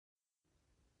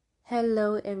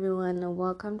Hello, everyone, and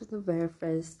welcome to the very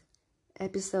first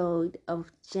episode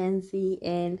of Genz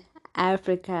in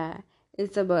Afrika.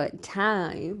 It's about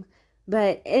time.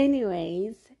 But,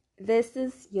 anyways, this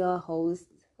is your host,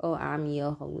 or I'm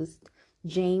your host,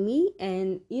 Jamie.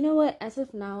 And you know what? As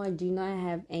of now, I do not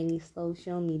have any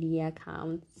social media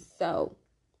accounts. So,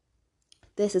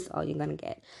 this is all you're gonna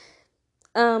get.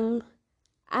 Um,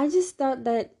 I just thought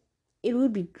that it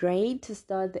would be great to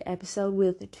start the episode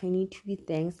with 22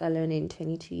 things I learned in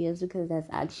 22 years because that's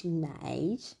actually my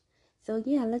age. So,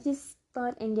 yeah, let's just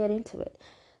start and get into it.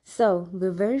 So,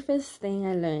 the very first thing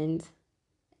I learned,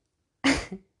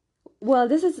 well,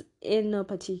 this is in no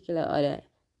particular order,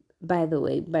 by the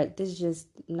way, but this is just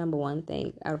number one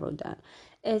thing I wrote down.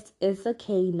 It's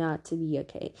okay not to be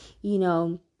okay.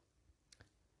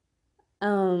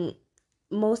 Um,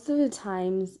 most of the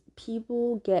times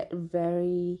people get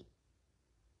very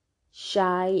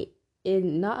shy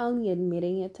in not only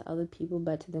admitting it to other people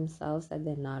but to themselves that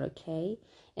they're not okay,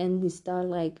 and we start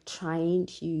like trying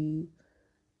to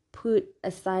put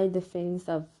aside the feelings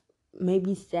of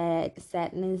maybe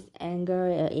sadness,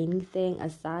 anger, or anything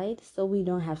aside so we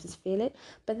don't have to feel it.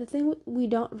 But the thing we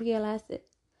don't realize it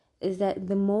is that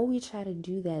the more we try to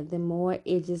do that, the more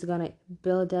it's just gonna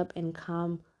build up and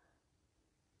come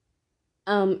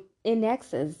in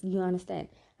excess. You understand?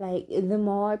 Like, the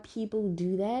more people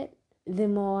do that, the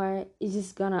more it's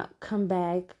just gonna come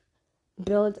back,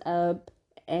 build up,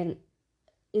 and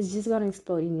it's just gonna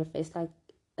explode in your face like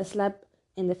a slap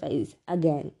in the face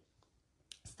again.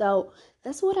 So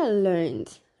that's what I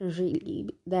learned, really,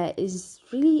 that it's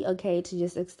really okay to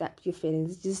just accept your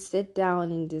feelings. Just sit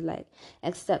down and just like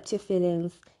accept your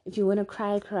feelings. If you want to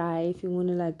cry, cry. If you want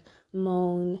to like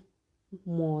moan,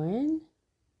 mourn.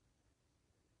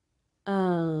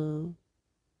 um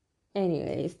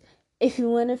Anyways, if you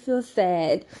want to feel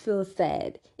sad, feel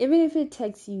sad. Even if it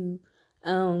takes you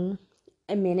a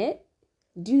minute,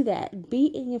 do that. Be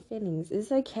in your feelings.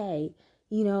 It's okay.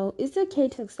 It's okay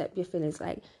to accept your feelings.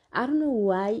 Like, I don't know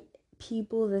why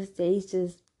people these days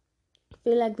just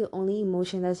feel like the only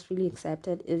emotion that's really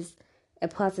accepted is a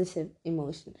positive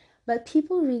emotion. But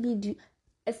people really do,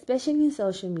 especially in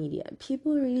social media,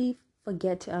 people really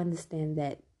forget to understand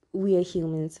that we are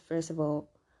humans, first of all.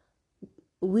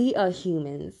 We are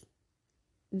humans.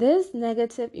 These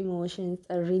negative emotions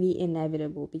are really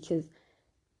inevitable because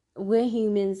we're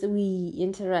humans. We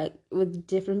interact with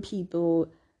different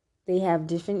people. They have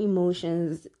different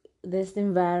emotions. This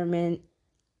environment,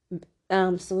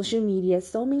 social media,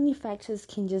 so many factors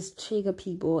can just trigger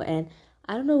people. And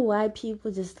I don't know why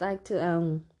people just like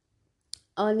to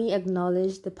only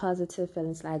acknowledge the positive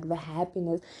feelings, like the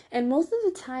happiness. And most of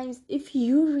the times, if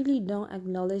you really don't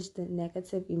acknowledge the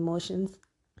negative emotions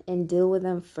and deal with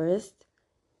them first,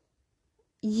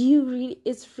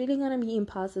 it's really gonna be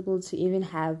impossible to even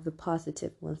have the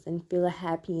positive ones and feel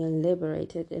happy and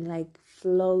liberated and like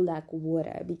flow like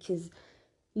water, because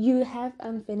you have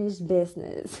unfinished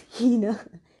business.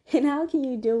 And how can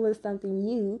you deal with something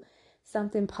new,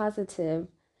 something positive?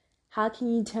 How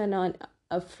can you turn on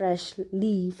a fresh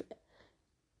leaf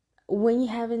when you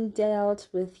haven't dealt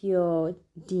with your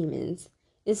demons?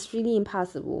 It's really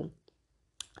impossible.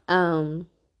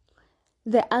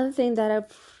 The other thing that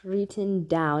I've written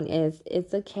down is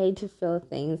it's okay to feel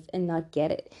things and not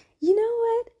get it. You know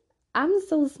what? I'm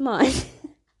so smart.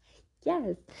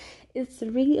 Yes, it's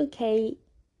really okay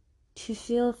to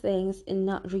feel things and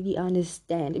not really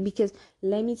understand. Because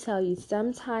let me tell you,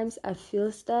 sometimes I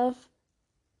feel stuff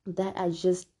that I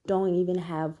just don't even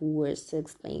have words to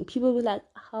explain. People be like,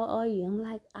 "How are you?" I'm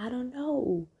like, "I don't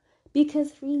know."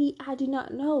 Because really, I do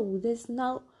not know. There's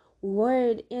no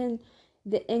word in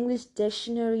the English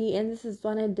dictionary, and this is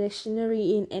one a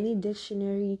dictionary in any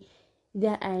dictionary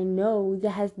that I know that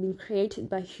has been created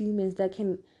by humans that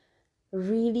can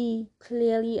really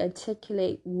clearly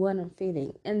articulate what I'm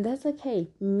feeling. And that's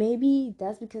okay. Maybe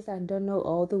that's because I don't know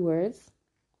all the words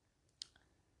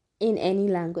in any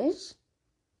language,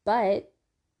 but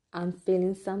I'm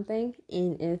feeling something,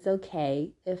 and it's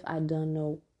okay if I don't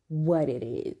know what it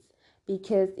is,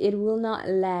 because it will not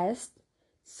last.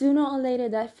 Sooner or later,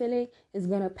 that feeling is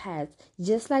gonna pass.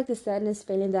 Just like the sadness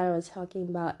feeling that I was talking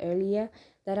about earlier,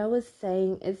 that I was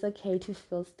saying it's okay to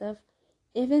feel stuff.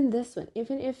 Even this one,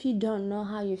 even if you don't know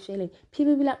how you're feeling,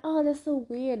 people be like, "Oh, that's so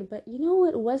weird." But you know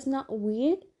what was not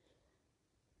weird?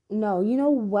 No, you know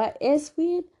what is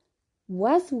weird?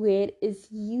 What's weird is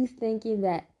you thinking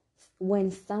that when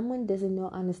someone doesn't know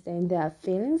understand their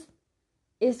feelings,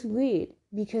 it's weird,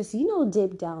 because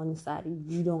deep down inside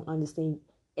you don't understand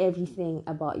everything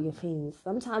about your feelings.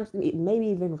 Sometimes, maybe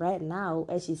even right now,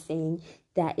 as you're saying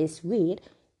that it's weird,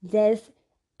 there's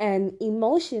an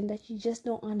emotion that you just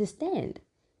don't understand.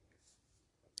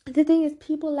 The thing is,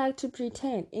 people like to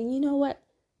pretend, and you know what?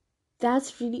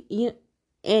 That's really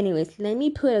Anyways, let me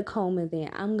put a comma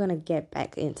there. I'm gonna get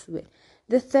back into it.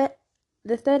 The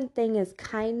third thing is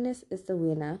kindness is the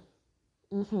winner.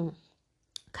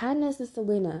 Kindness is the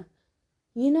winner.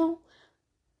 You know,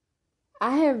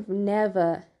 I have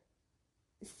never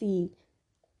seen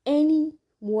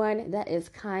anyone that is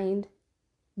kind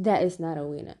that is not a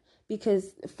winner.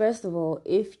 Because first of all,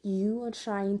 if you are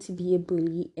trying to be a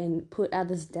bully and put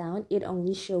others down, it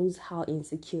only shows how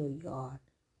insecure you are.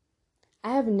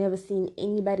 I have never seen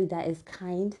anybody that is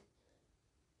kind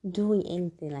doing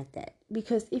anything like that.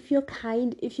 Because if you're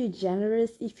kind, if you're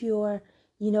generous, if you're,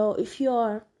 if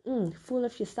you're full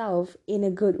of yourself in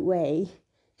a good way,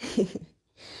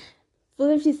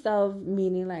 full of yourself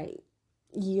meaning like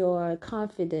you're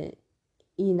confident,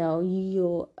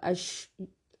 you're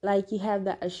like you have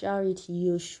that assurity,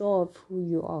 you're sure of who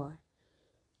you are.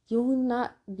 You will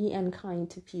not be unkind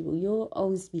to people. You'll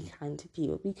always be kind to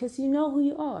people because you know who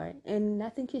you are and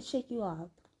nothing can shake you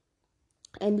up.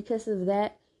 And because of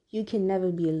that, you can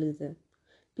never be a loser.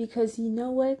 Because you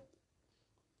know what?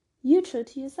 You're true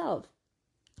to yourself.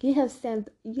 You have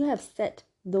set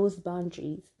those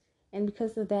boundaries. And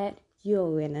because of that, you're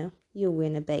a winner. You're a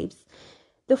winner, babes.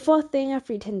 The fourth thing I've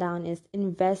written down is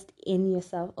invest in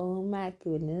yourself. Oh my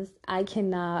goodness. I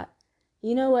cannot.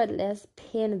 You know what? Let's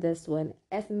pin this one.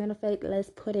 As a matter of fact, let's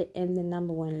put it in the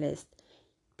number one list.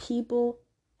 People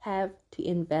have to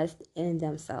invest in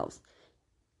themselves.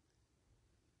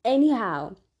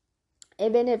 Anyhow,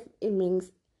 even if it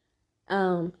means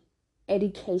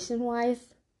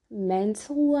education-wise,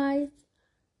 mental-wise,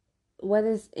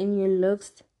 whether it's in your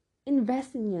looks,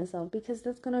 invest in yourself because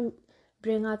that's going to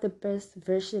bring out the best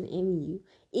version in you.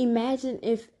 Imagine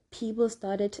if people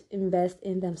started to invest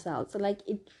in themselves. So like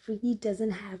it really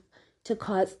doesn't have to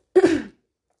cost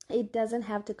it doesn't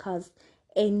have to cost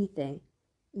anything.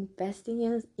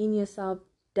 Investing in yourself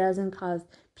doesn't cost.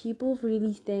 People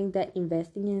really think that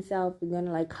investing in yourself is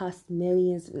gonna like cost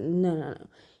millions. No.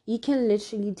 You can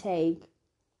literally take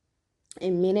a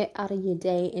minute out of your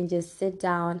day and just sit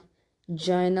down,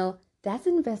 journal. That's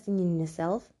investing in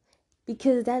yourself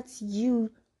because that's you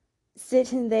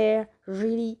sitting there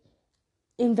really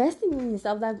investing in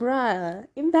yourself. Like, bruh,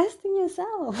 invest in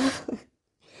yourself.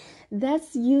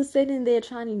 That's you sitting there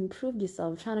trying to improve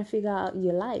yourself, trying to figure out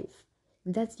your life.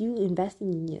 That's you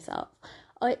investing in yourself.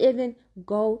 Or even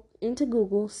go into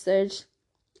Google, search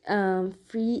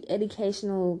free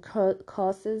educational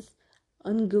courses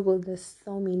on Google. There's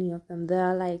so many of them. There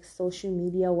are like social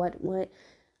media, what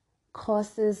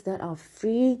courses that are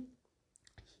free.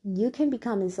 You can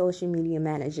become a social media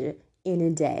manager in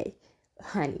a day,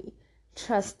 honey.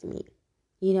 Trust me.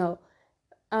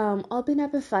 Open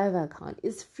up a Fiverr account.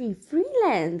 It's free.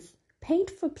 Freelance. Paint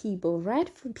for people. Write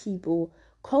for people.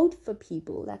 Code for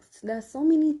people. There's so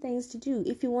many things to do.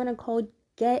 If you want to code,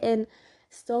 get in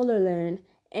Solar Learn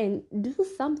and do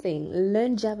something.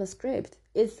 Learn JavaScript.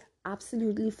 It's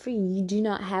absolutely free. You do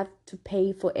not have to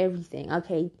pay for everything.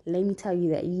 Okay, let me tell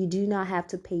you that. You do not have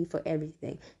to pay for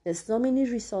everything. There's so many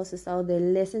resources out there.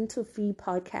 Listen to free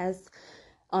podcasts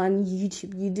on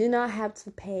YouTube. You do not have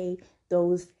to pay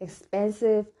those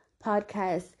expensive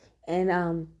podcasts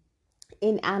and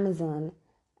in Amazon.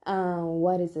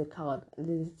 What is it called?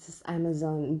 This is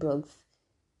Amazon books.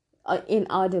 In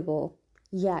Audible.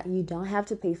 Yeah, you don't have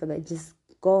to pay for that. Just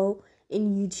go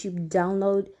in YouTube,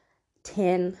 download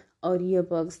 10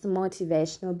 audiobooks,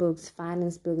 motivational books,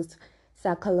 finance books,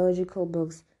 psychological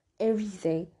books,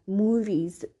 everything,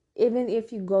 movies. Even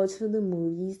if you go to the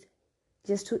movies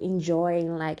just to enjoy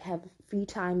and like have free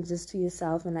time just to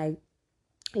yourself and like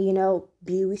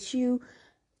be with you,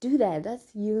 do that.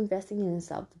 That's you investing in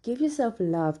yourself. Give yourself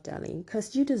love, darling,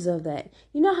 because you deserve that.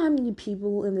 You know how many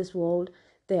people in this world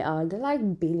there are? There are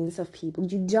like billions of people.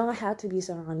 You don't have to be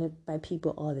surrounded by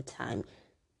people all the time.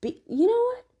 You know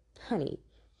what, honey?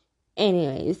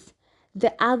 Anyways,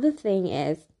 the other thing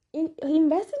is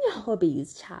invest in your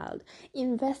hobbies, child.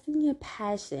 Invest in your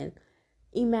passion.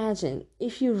 Imagine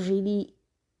if you really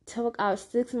took out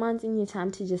 6 months in your time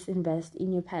to just invest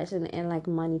in your passion and like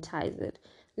monetize it.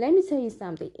 Let me tell you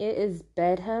something. It is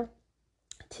better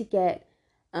to get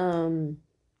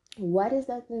what is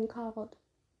that thing called?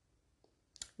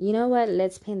 You know what?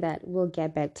 Let's pin that. We'll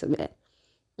get back to it.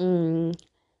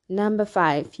 Number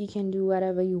 5, you can do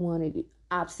whatever you want to do.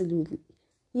 Absolutely.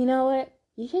 You know what?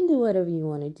 You can do whatever you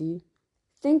want to do.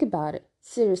 Think about it.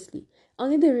 Seriously.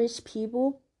 Only the rich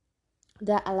people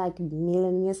that are like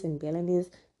millionaires and billionaires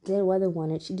did what they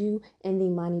wanted to do and they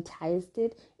monetized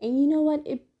it. And you know what?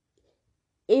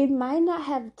 It might not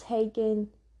have taken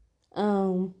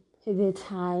the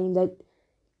time that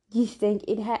you think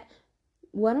it had.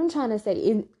 What I'm trying to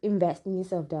say, invest in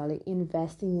yourself, darling.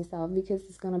 Invest in yourself, because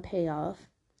it's gonna pay off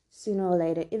sooner or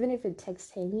later. Even if it takes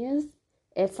 10 years,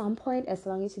 at some point, as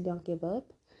long as you don't give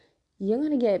up, you're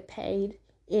gonna get paid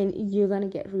and you're gonna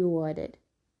get rewarded.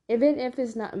 Even if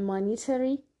it's not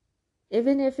monetary,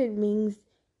 even if it means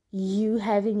you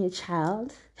having a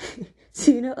child,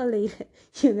 sooner or later,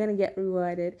 you're gonna get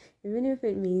rewarded. Even if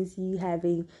it means you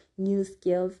having new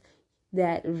skills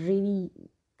that really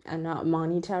are not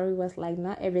monetary, was like,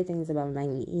 not everything is about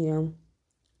money,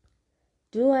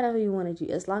 Do whatever you want to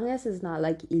do, as long as it's not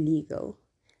like illegal,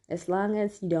 as long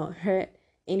as you don't hurt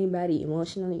anybody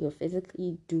emotionally or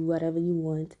physically. Do whatever you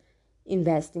want.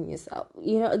 Invest in yourself.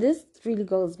 This really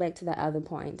goes back to the other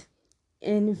point.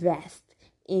 Invest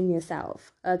in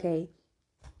yourself. Okay,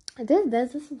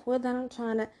 there's this word that I'm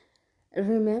trying to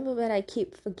remember, but I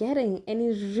keep forgetting, and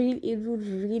it would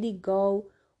really go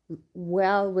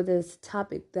well with this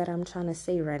topic that I'm trying to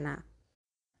say right now.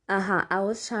 I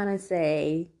was trying to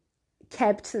say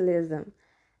capitalism.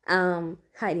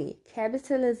 Honey,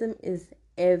 capitalism is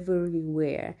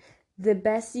everywhere. The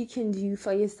best you can do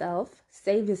for yourself,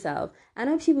 save yourself. I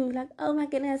know people be like, oh my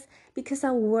goodness, because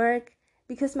I work,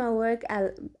 because my work,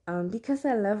 because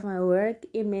I love my work,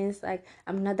 it means like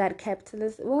I'm not that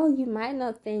capitalist. Well, you might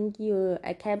not think you're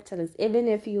a capitalist, even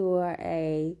if you are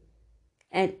an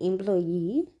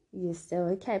employee. You're still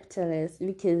a capitalist,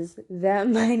 because that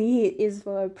money is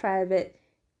for private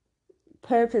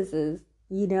purposes.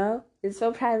 It's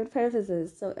for private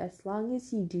purposes. So as long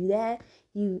as you do that,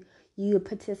 you're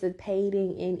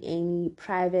participating in any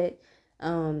private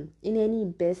in any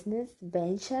business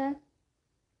venture,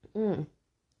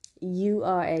 you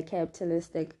are a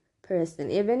capitalistic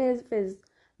person, even if it's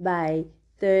by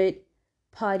third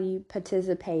party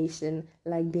participation,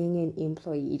 like being an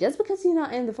employee. Just because you're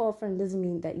not in the forefront doesn't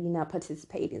mean that you're not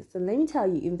participating. So let me tell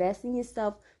you, invest in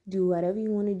yourself, do whatever you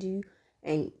want to do,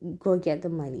 and go get the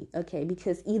money, okay?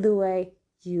 Because either way,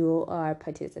 you are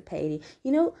participating.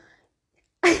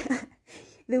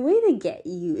 The way they get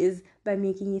you is by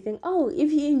making you think, oh,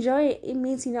 if you enjoy it, it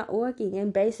means you're not working,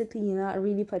 and basically you're not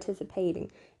really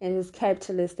participating in this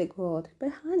capitalistic world.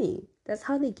 But honey, that's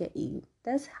how they get you.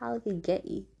 That's how they get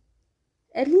you.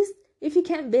 At least if you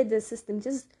can't bend the system,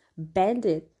 just bend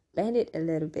it a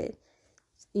little bit.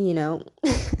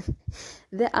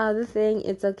 The other thing,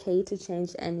 it's okay to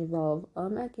change and evolve. Oh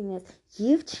my goodness,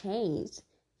 you've changed.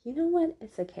 You know what?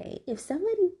 It's okay. If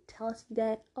somebody tells you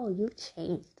that, oh, you've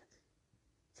changed,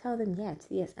 tell them,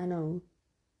 yes, I know.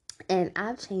 And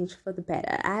I've changed for the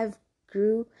better. I've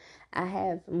grew, I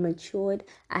have matured,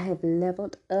 I have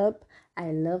leveled up.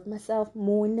 I love myself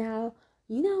more now.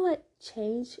 You know what?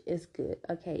 Change is good.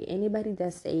 Okay, anybody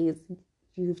that says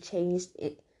you've changed,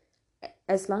 it,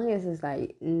 as long as it's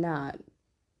like not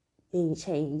being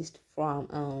changed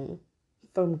from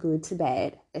good to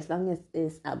bad, as long as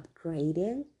it's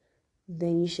upgrading,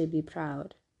 then you should be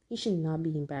proud. You should not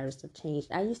be embarrassed of change.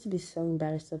 I used to be so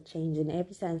embarrassed of change, and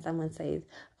every time someone says,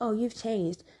 oh, you've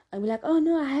changed, I'd be like, oh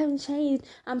no, I haven't changed,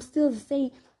 I'm still the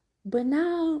same. But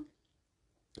now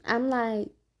I'm like,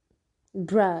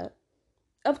 bruh,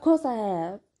 of course I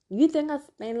have. You think I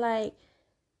spent like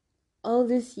all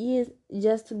these years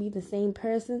just to be the same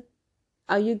person?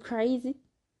 Are you crazy?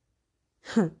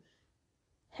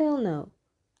 Hell no.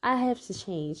 I have to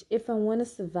change. If I want to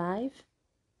survive,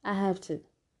 I have to.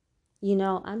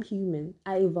 I'm human.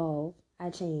 I evolve.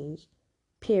 I change.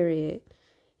 Period.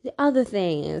 The other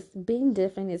thing is, being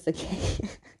different is okay.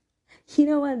 You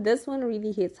know what? This one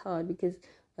really hits hard, because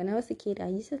when I was a kid, I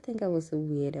used to think I was a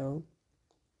weirdo.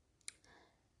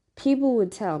 People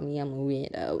would tell me I'm a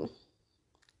weirdo,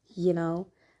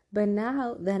 But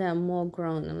now that I'm more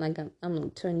grown, I'm like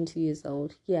 22 years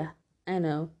old. Yeah, I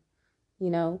know.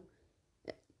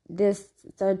 There's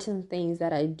certain things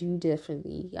that I do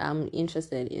differently. I'm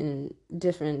interested in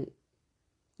different,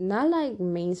 not like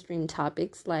mainstream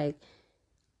topics, like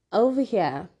over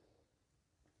here,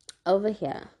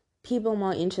 people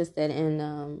more interested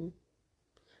in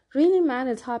really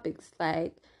minor topics.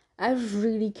 Like, I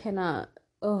really cannot,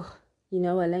 oh, you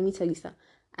know what, let me tell you something.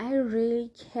 I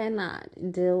really cannot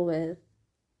deal with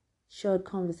short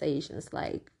conversations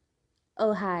like,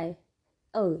 oh, hi,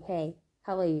 oh, hey,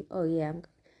 how are you? Oh, yeah, I'm good.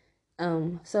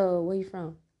 So where you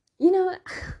from? You know,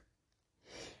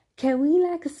 can we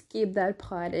like skip that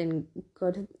part and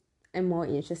go to a more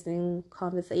interesting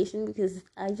conversation? Because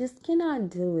I just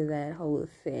cannot deal with that whole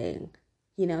thing,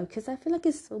 because I feel like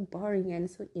it's so boring and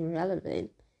so irrelevant,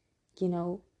 you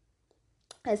know.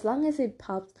 As long as it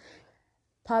pops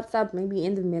up maybe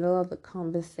in the middle of the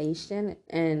conversation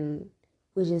and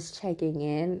we're just checking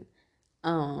in,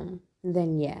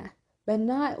 then yeah. But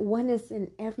not when it's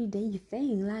an everyday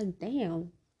thing. Like,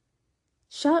 damn.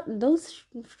 Short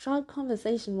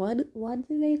conversation, what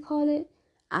do they call it?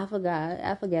 I forgot.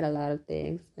 I forget a lot of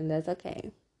things, and that's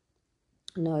okay.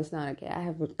 No, it's not okay. I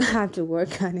have to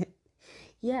work on it.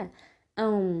 Yeah. I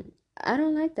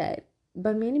don't like that.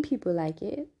 But many people like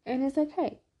it, and it's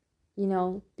okay.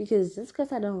 Because just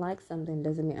because I don't like something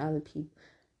doesn't mean other people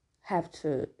have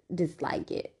to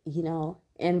dislike it,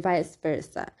 and vice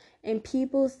versa. And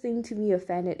people seem to be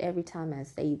offended every time I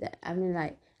say that. I mean,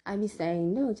 like, I be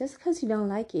saying, no, just because you don't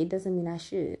like it doesn't mean I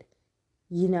should,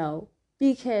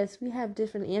 because we have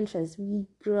different interests. We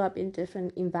grew up in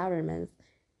different environments.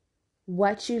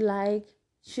 What you like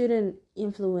shouldn't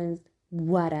influence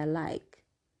what I like.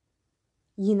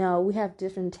 We have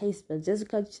different tastes, but just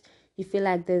because you feel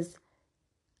like this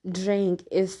drink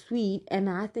is sweet and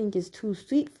I think it's too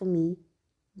sweet for me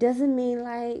doesn't mean,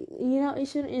 like, it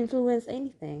shouldn't influence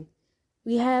anything.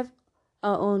 We have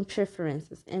our own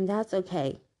preferences, and that's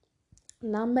okay.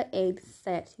 Number 8,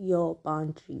 set your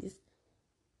boundaries.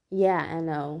 Yeah, I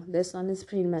know this one is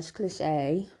pretty much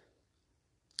cliche,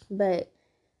 but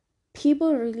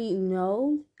people really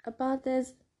know about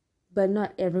this, but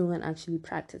not everyone actually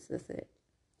practices it,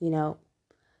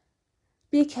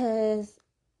 because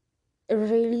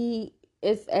really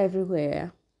it's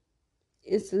everywhere.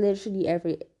 It's literally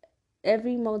every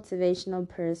motivational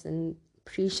person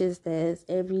preaches this.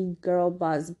 Every girl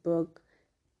boss book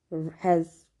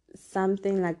has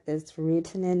something like this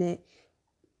written in it.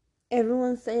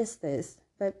 Everyone says this,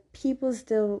 but people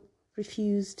still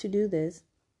refuse to do this.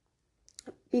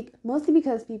 Mostly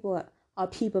because people are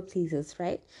people pleasers,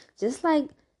 right? Just like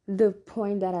the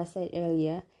point that I said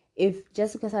earlier, if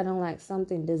just because I don't like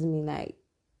something doesn't mean like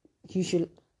you should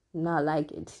not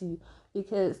like it too.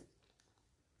 Because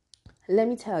let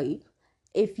me tell you,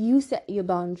 if you set your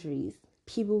boundaries,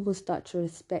 people will start to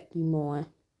respect you more.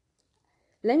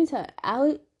 Let me tell you,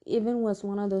 I even was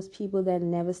one of those people that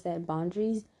never set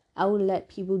boundaries. I would let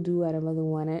people do whatever they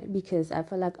wanted because I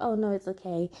felt like, oh no, it's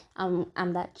okay. I'm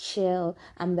that chill.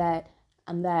 I'm that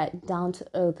down to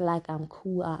earth. Like, I'm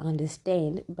cool. I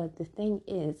understand. But the thing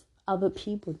is, other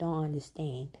people don't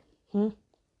understand.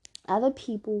 Other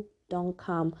people don't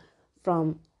come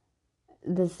from.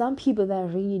 There's some people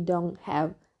that really don't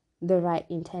have the right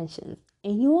intentions,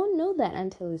 and you won't know that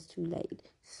until it's too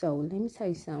late. So let me tell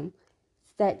you something.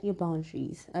 Set your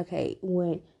boundaries. Okay,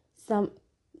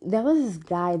 there was this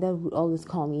guy that would always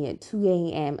call me at 2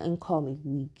 a.m. and call me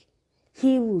weak.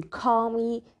 He would call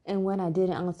me, and when I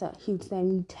didn't answer, he would send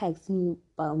me text me,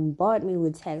 bombard me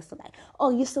with texts like, oh,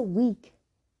 you're so weak.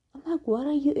 I'm like, what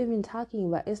are you even talking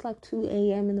about? It's like 2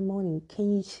 a.m. in the morning.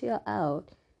 Can you chill out?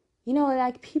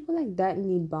 Like, people like that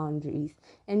need boundaries.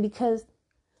 And because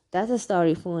that's a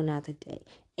story for another day.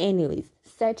 Anyways,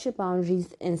 set your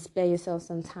boundaries and spare yourself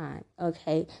some time,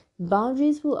 okay?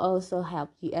 Boundaries will also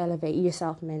help you elevate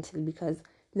yourself mentally, because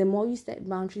the more you set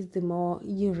boundaries, the more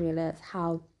you realize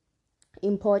how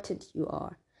important you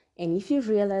are. And if you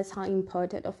realize how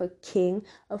important of a king,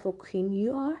 of a queen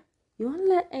you are, you won't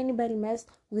let anybody mess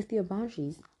with your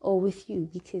boundaries or with you,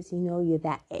 because you're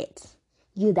that it.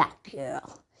 You're that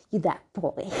girl. You're that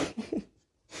boy.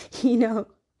 you know.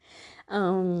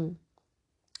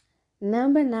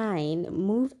 Number 9,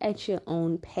 move at your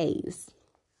own pace.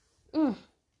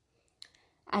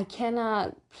 I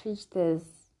cannot preach this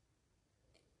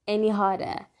any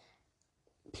harder.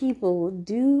 People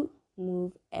do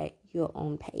move at your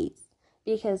own pace,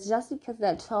 because just because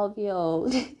that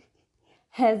 12-year-old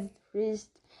has reached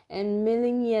a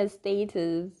millionaire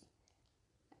status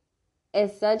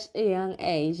at such a young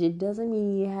age, it doesn't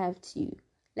mean you have to.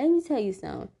 Let me tell you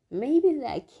something. Maybe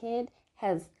that kid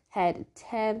has had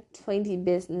 10, 20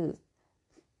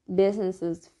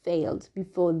 businesses failed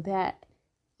before that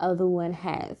other one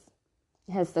has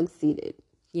succeeded.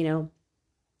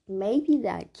 Maybe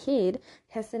that kid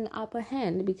has an upper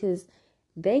hand because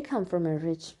they come from a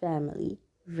rich family,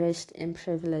 rich and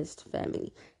privileged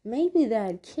family. Maybe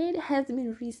that kid has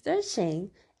been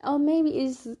researching, or maybe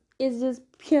it's just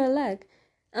pure luck.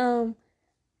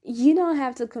 You don't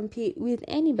have to compete with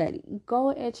anybody.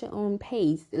 Go at your own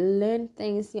pace. Learn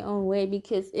things your own way,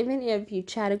 because even if you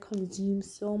try to consume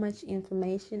so much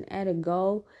information at a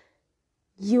go,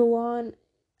 you won't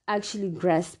actually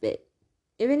grasp it.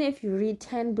 Even if you read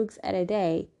 10 books at a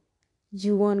day,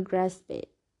 you won't grasp it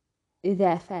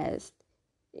that fast.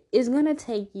 It's going to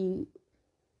take you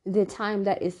the time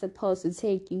that it's supposed to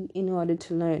take you in order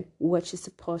to learn what you're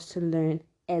supposed to learn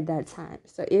at that time.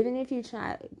 So even if you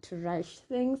try to rush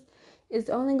things, it's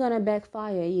only going to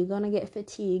backfire. You're going to get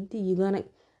fatigued. You're going to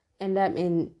end up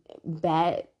in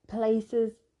bad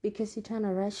places. because you're trying to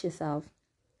rush yourself.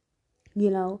 You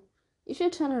know, if you're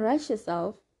trying to rush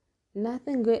yourself,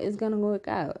 nothing good is gonna work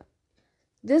out.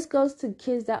 This goes to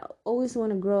kids that always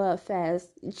want to grow up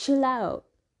fast. Chill out.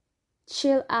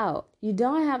 Chill out. You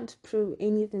don't have to prove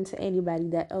anything to anybody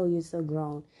that, oh, you're so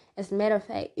grown. As a matter of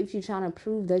fact, if you're trying to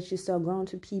prove that you're so grown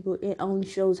to people, it only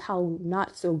shows how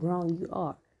not so grown you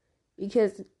are.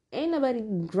 Because ain't nobody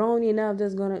grown enough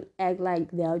that's gonna act like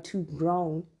they are too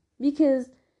grown. Because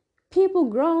people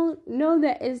grown know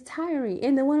that it's tiring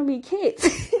and they want to be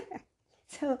kids.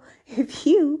 So if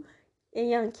you, a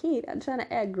young kid, are trying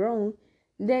to act grown,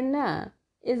 then nah,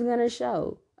 it's gonna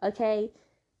show. Okay,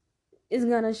 it's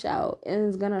gonna show and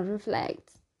it's gonna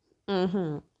reflect.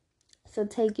 So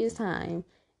take your time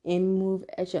and move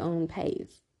at your own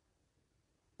pace.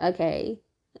 Okay.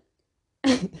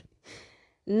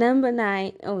 Number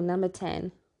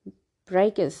 10.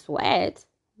 Break a sweat.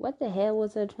 What the hell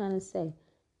was I trying to say?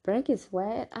 Break a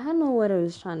sweat? I don't know what I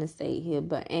was trying to say here,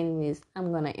 but anyways,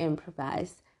 I'm gonna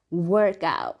improvise. Work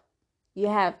out. You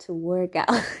have to work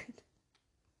out.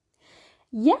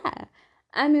 Yeah.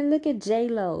 I mean, look at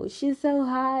J-Lo. She's so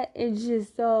hot and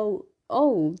just so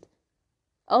old.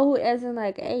 Old as in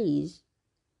like age.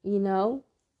 You know?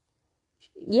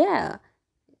 Yeah.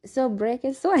 So break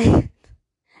a sweat.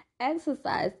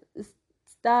 Exercise.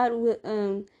 Start with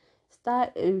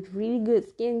start a really good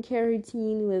skincare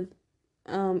routine with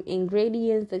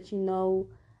ingredients that you know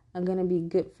are gonna be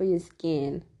good for your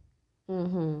skin.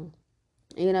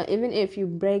 You know, even if you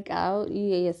break out,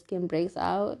 your skin breaks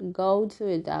out, go to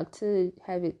a doctor,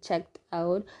 have it checked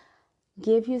out.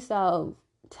 Give yourself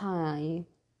time.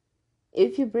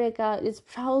 If you break out, it's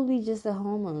probably just the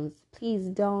hormones. Please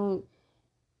don't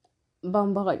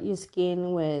bombard your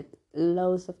skin with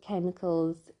loads of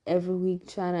chemicals every week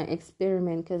trying to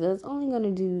experiment, because that's only going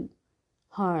to do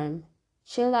harm.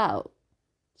 Chill out.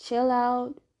 Chill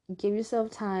out. Give yourself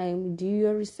time. Do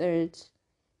your research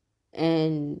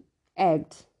and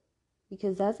act,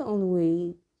 because that's the only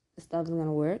way the stuff is going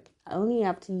to work. Only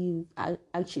after you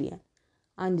actually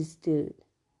understood.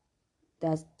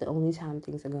 That's the only time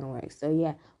things are going to work. So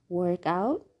yeah, work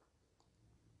out,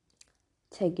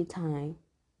 take your time,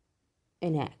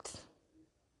 and act.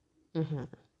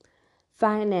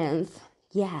 Finance.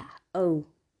 Yeah. Oh,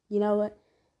 you know what?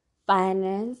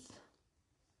 Finance.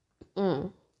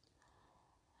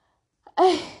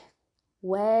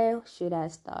 Where should I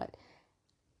start?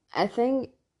 I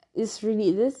think this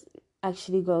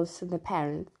actually goes to the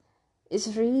parents.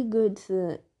 It's really good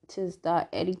to start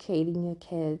educating your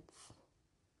kids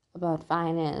about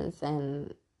finance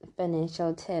and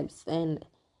financial tips and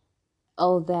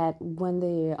all that when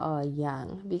they are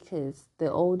young, because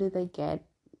the older they get,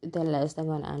 the less they're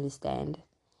going to understand.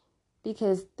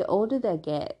 Because the older they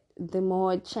get, the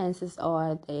more chances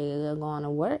are they're going to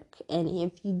work. And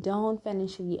if you don't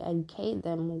financially educate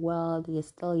them while they're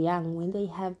still young, when they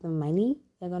have the money,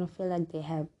 they're going to feel like they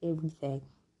have everything.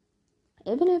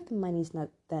 Even if the money's not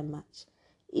that much.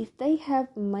 If they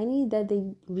have money that they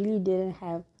really didn't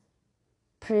have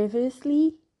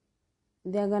previously,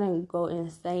 they're gonna go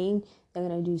insane. They're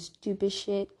gonna do stupid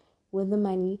shit with the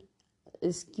money.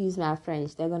 Excuse my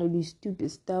French. They're gonna do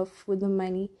stupid stuff with the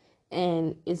money,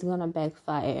 and it's gonna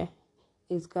backfire.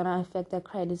 It's gonna affect their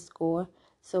credit score.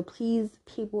 So please,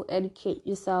 people, educate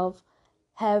yourself.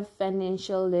 Have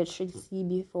financial literacy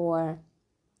before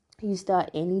you start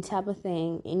any type of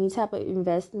thing, any type of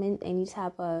investment, any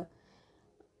type of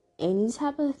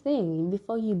thing.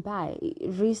 Before you buy,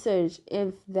 research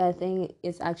if that thing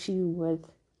is actually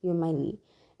worth your money.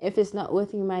 If it's not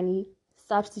worth your money,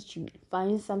 substitute.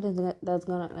 Find something that's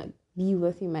gonna like be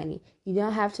worth your money. You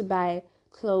don't have to buy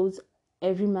clothes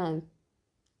every month.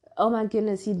 Oh my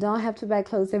goodness, you don't have to buy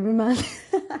clothes every month.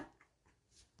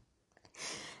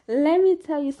 Let me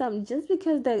tell you something. Just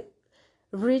because the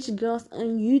rich girls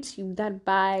on YouTube that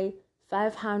buy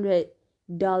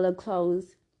 $500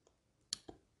 clothes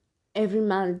every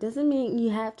month doesn't mean you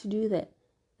have to do that.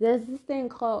 There's this thing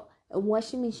called a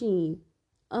washing machine.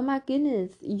 Oh my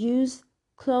goodness, use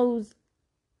clothes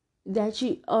that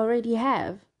you already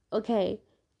have. Okay,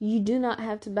 you do not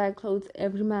have to buy clothes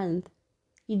every month.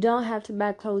 You don't have to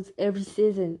buy clothes every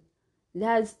season.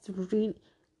 That's to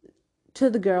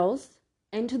the girls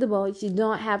and to the boys. You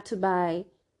don't have to buy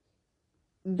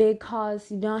big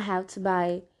cars. You don't have to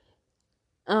buy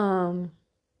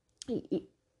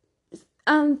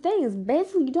things.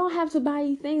 Basically, you don't have to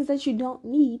buy things that you don't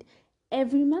need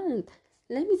every month.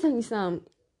 Let me tell you something.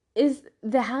 Is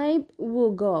the hype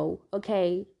will go,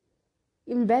 okay?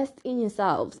 Invest in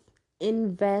yourselves.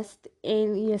 Invest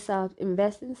in yourself.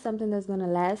 Invest in something that's gonna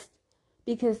last.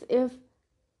 Because if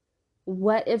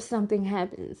What if something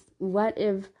happens? What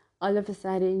if all of a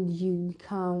sudden you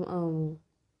become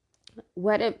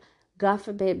what if, God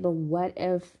forbid, but what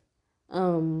if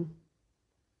um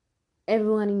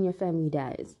everyone in your family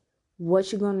dies?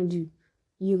 What you gonna do?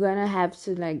 You're gonna have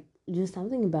to like do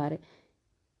something about it,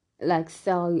 like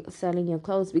selling your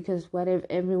clothes, because what if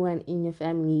everyone in your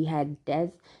family had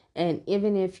deaths? And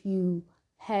even if you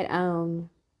had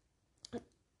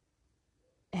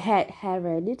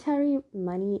hereditary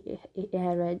money,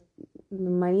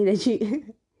 money that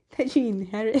you that you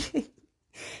inherit,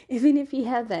 even if you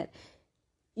have that,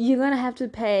 you're gonna have to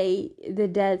pay the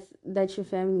debts that your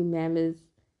family members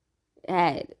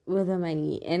had with the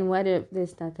money. And what if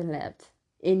there's nothing left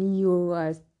and you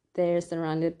are there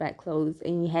surrounded by clothes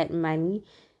and you had money,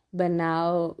 but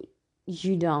now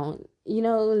you don't?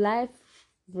 Life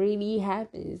really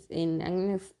happens and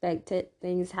unexpected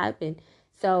things happen.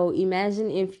 So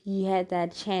imagine if you had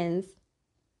that chance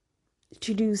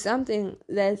to do something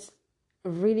that's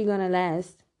really gonna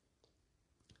last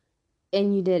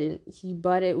and you didn't. You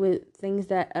bought it with things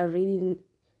that are really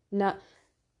not.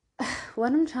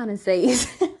 What I'm trying to say is,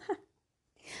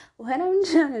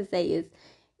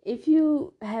 if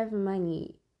you have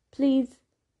money, please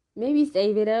maybe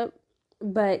save it up.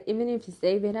 But even if you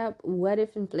save it up, what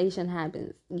if inflation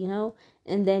happens?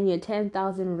 And then your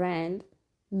 10,000 rand,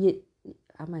 you,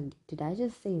 did I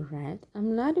just say rand?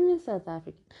 I'm not even South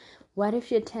African. What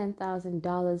if your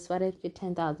 $10,000? What if your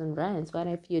 10,000 rands? What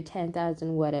if your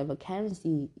 10,000 whatever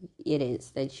currency it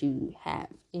is that you have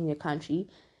in your country?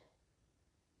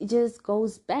 It just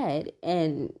goes bad,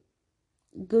 and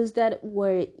goods that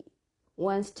were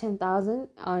once 10,000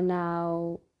 are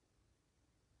now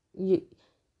you.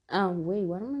 Wait,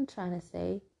 what am I trying to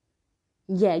say?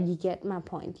 Yeah, you get my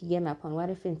point. What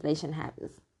if inflation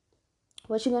happens?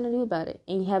 What you gonna do about it?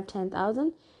 And you have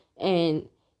 10,000, and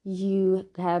you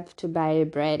have to buy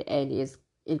bread, and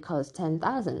it costs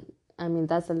 10,000. I mean,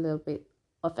 that's a little bit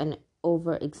of an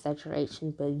over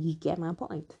exaggeration, but you get my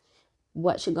point.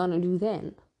 What you gonna do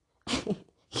then?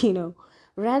 you know,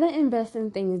 Rather invest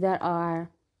in things that are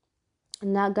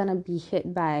not gonna be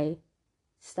hit by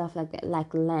stuff like that,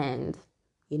 like land.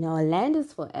 Land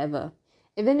is forever.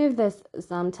 Even if there's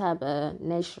some type of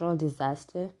natural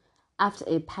disaster, after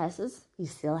it passes, you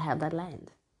still have that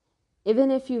land.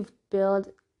 Even if you've built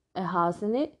a house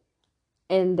in it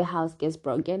and the house gets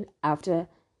broken after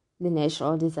the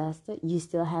natural disaster, you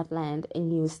still have land,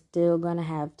 and you still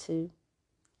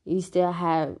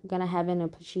have gonna have an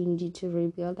opportunity to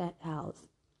rebuild that house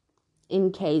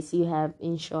in case you have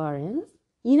insurance.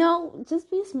 Just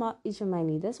be smart with your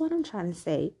money. That's what I'm trying to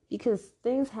say. Because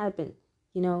things happen,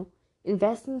 you know.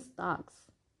 Invest in stocks,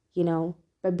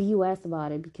 but be wise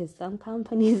about it, because some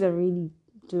companies are really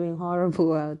doing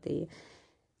horrible out there,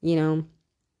 you know.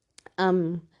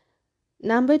 Um,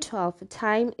 Number 12,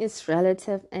 time is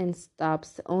relative and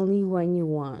stops only when you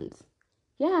want.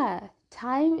 Yeah,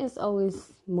 time is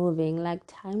always moving. Like,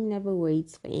 time never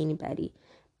waits for anybody.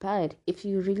 But if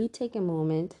you really take a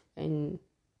moment and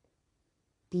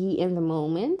be in the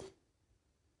moment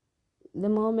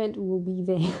will be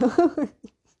there.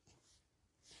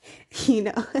 you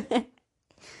know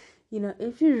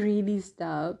if you really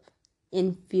stop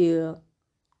and feel,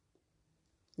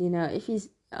 if you,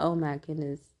 oh my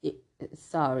goodness,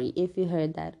 sorry if you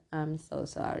heard that, I'm so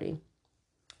sorry.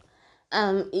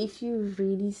 If you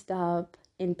really stop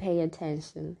and pay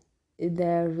attention,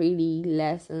 there are really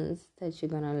lessons that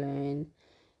you're gonna learn.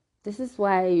 This is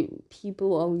why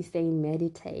people always say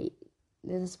meditate.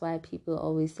 This is why people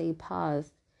always say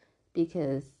pause,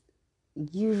 because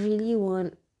you really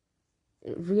won't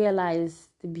realize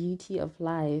the beauty of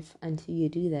life until you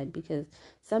do that. Because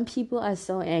some people are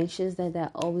so anxious that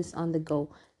they're always on the go.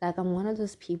 Like, I'm one of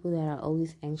those people that are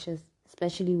always anxious,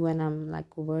 especially when I'm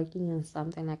like working on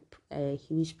something like a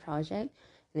huge project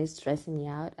and it's stressing me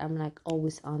out. I'm like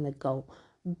always on the go.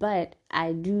 But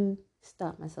I do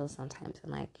stop myself sometimes,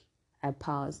 and like I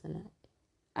pause and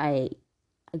I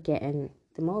get in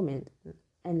the moment.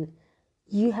 And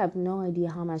you have no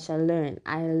idea how much I learned.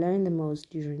 I learned the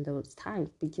most during those times,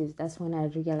 because that's when I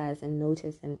realized and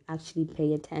noticed and actually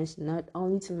pay attention, not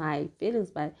only to my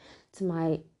feelings, but to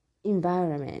my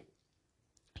environment.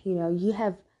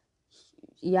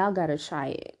 Y'all gotta try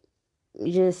it.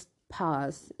 Just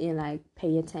pause and like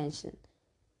pay attention.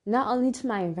 Not only to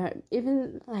my environment,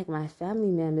 even like my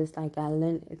family members. Like, I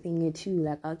learned a thing or two.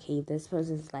 Like, okay, this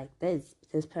person's like this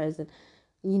person,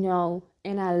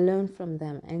 and I learn from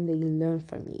them and they learn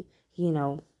from me.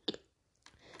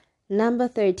 Number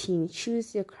 13,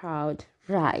 choose your crowd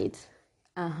right.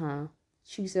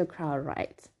 Choose your crowd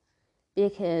right.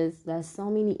 Because there's so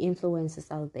many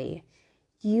influencers out there.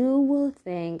 you will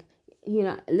think,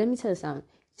 let me tell you something.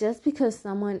 Just because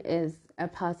someone is a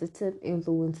positive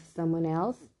influence to someone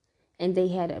else and they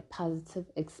had a positive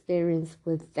experience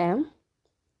with them,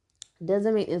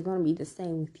 doesn't mean it's going to be the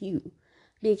same with you.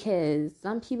 Because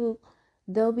some people,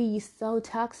 they'll be so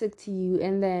toxic to you,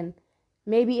 and then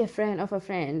maybe a friend of a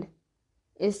friend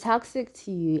is toxic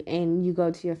to you, and you go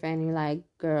to your friend and you're like,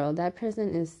 girl, that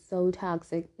person is so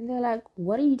toxic. And they're like,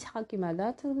 what are you talking about?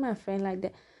 Don't tell my friend like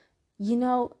that.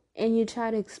 And you try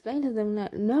to explain to them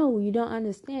that, no, you don't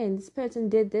understand. This person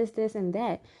did this, this, and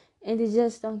that. And they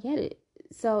just don't get it.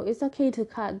 So it's okay to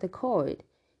cut the cord.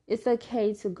 It's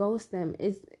okay to ghost them.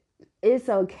 It's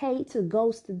okay to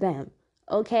ghost them.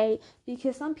 Okay?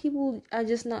 Because some people are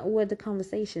just not worth the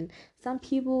conversation. Some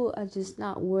people are just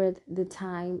not worth the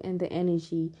time and the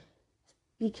energy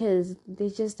because they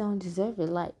just don't deserve it.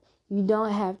 Like, you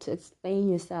don't have to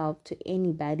explain yourself to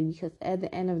anybody, because at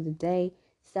the end of the day,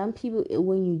 some people,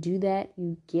 when you do that,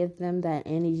 you give them that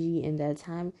energy and that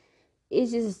time,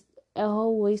 it's just a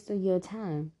whole waste of your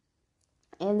time.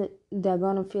 And they're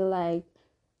gonna feel like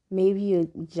maybe you're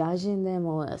judging them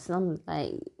or something.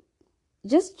 Like,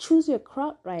 just choose your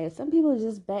crowd right. Some people are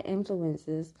just bad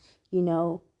influences,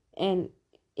 and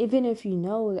even if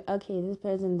okay, this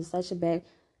person is such a bad.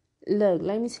 Look,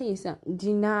 let me tell you something.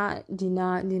 Do not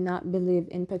believe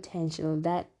in potential.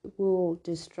 That will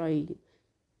destroy you.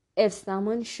 If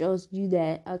someone shows you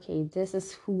that, okay, this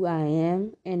is who I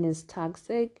am and it's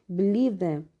toxic, believe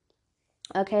them.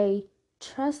 Okay?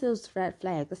 Trust those red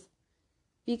flags.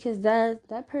 Because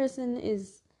that person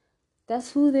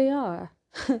that's who they are.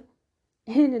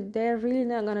 And they're really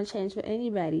not gonna change for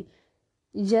anybody.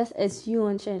 Just as you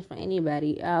won't change for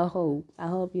anybody. I hope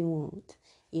you won't.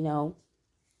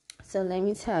 So let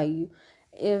me tell you,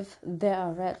 if there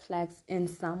are red flags in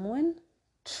someone,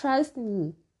 trust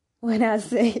me when I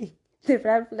say the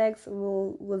red flags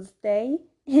will stay,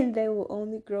 and they will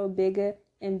only grow bigger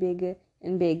and bigger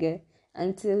and bigger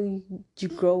until you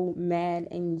grow mad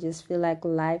and you just feel like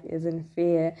life isn't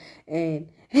fair, and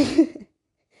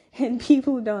and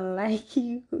people don't like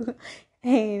you.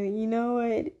 And you know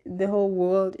what? The whole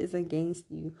world is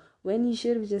against you. When you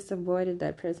should have just avoided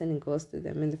that person and ghosted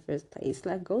them in the first place.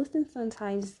 Like, ghosting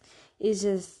sometimes it's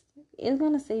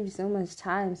gonna save you so much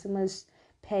time, so much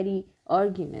petty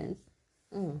arguments.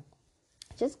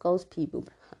 Just ghost people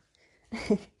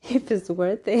if it's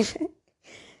worth it.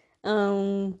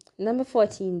 Number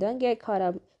 14, don't get caught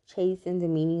up chasing the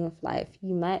meaning of life.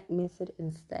 You might miss it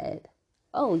instead.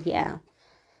 Oh yeah.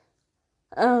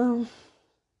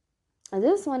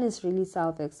 This one is really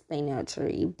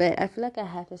self-explanatory, but I feel like I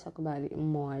have to talk about it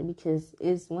more because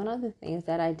it's one of the things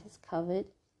that I discovered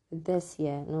last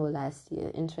year,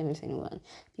 in 2021.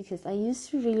 Because I used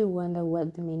to really wonder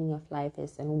what the meaning of life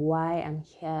is and why I'm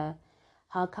here.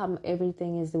 How come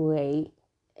everything is the way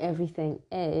everything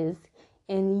is?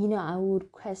 And, I would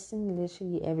question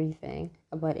literally everything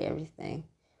about everything.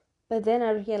 But then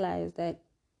I realized that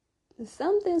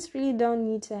some things really don't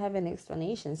need to have an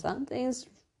explanation. Some things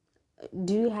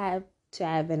do have to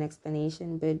have an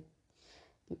explanation, but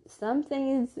some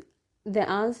things, the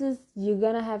answers, you're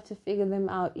gonna have to figure them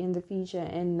out in the future,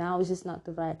 and now is just not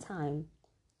the right time.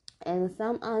 And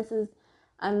some answers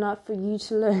are not for you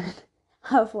to learn,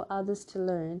 are for others to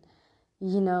learn,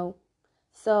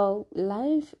 So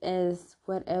life is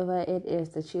whatever it is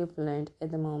that you've learned at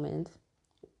the moment.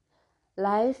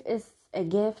 Life is a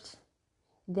gift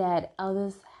that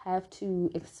others have to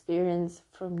experience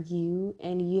from you,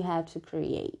 and you have to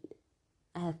create.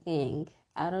 I think.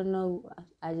 I don't know.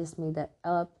 I just made that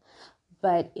up,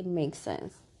 but it makes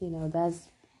sense. That's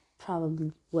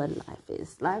probably what life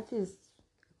is. Life is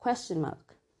a question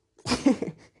mark.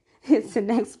 It's an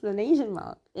exclamation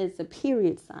mark. It's a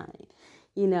period sign.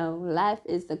 Life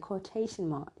is a quotation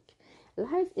mark.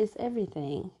 Life is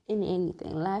everything in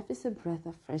anything. Life is a breath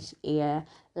of fresh air.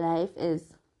 Life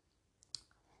is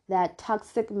that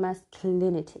toxic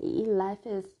masculinity. Life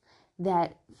is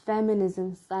that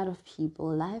feminism side of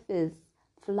people. Life is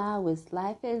flowers.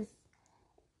 Life is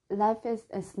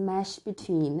a smash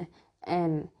between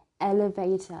an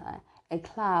elevator, a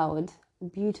cloud,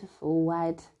 beautiful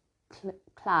white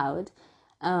cloud,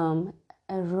 a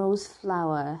rose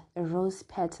flower, a rose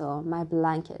petal, my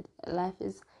blanket. Life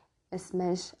is a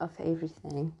smash of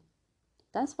everything.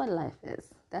 That's what life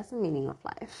is. That's the meaning of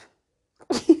life.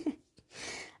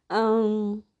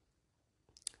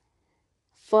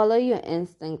 Follow your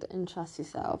instinct and trust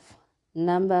yourself.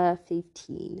 Number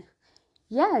 15.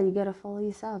 Yeah, you gotta follow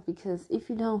yourself, because if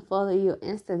you don't follow your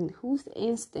instinct, whose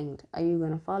instinct are you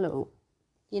gonna follow?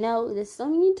 There's so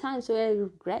many times where I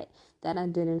regret that I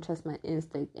didn't trust my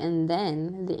instinct. And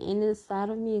then the inner side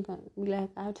of me gonna be like,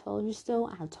 I told you so,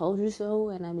 I told you so.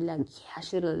 And I'll be like, yeah, I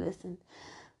should have listened.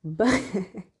 But,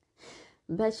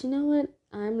 but you know what?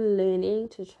 I'm learning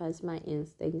to trust my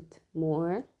instinct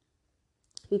more,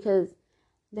 because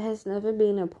there has never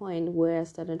been a point where I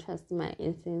started trusting my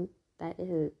instinct that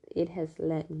it has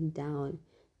let me down.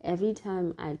 Every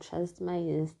time I trust my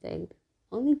instinct,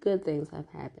 only good things have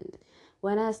happened.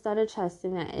 When I started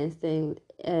trusting my instinct,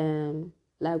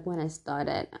 like when I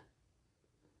started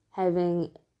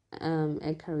having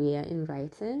a career in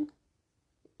writing,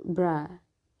 bruh,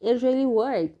 it really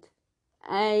worked.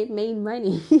 I made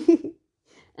money.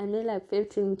 I made like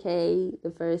 15K the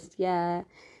first year.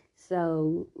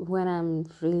 So when I'm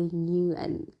really new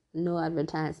and no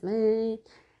advertisement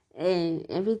and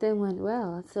everything went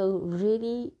well. So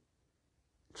really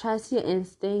trust your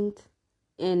instinct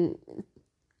and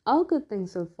all good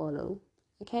things will follow.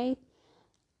 Okay?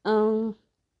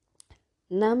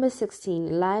 Number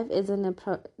 16, life isn't a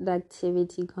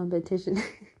productivity competition.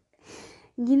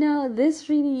 This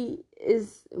really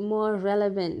is more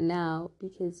relevant now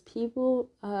because people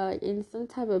are in some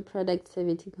type of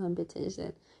productivity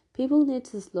competition. People need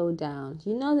to slow down.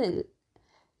 The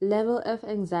level of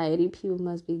anxiety people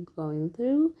must be going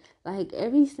through, like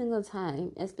every single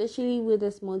time, especially with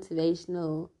this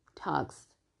motivational talks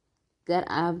that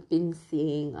I've been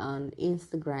seeing on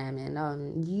Instagram and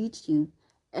on YouTube.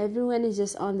 Everyone is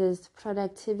just on this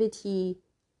productivity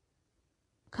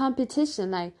competition,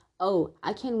 like, oh,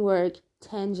 I can work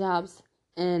 10 jobs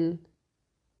in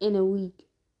a week.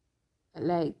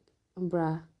 Like,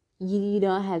 bruh, you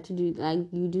don't have to do, like,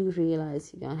 you do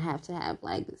realize you don't have to have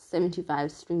like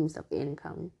 75 streams of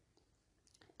income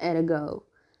at a go.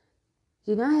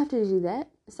 You don't have to do that.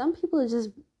 Some people are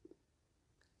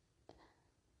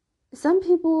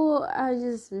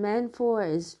just meant for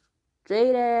a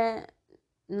straight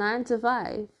 9 to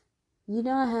 5. You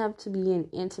don't have to be an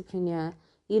entrepreneur.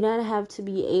 You don't have to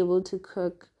be able to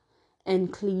cook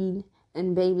and clean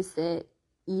and babysit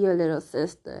your little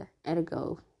sister at a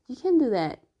go. You can do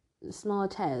that. Small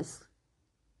tasks.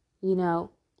 You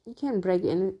can break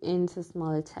into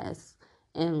smaller tasks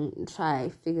and try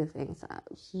figure things out.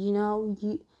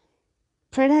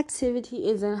 Productivity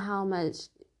isn't how much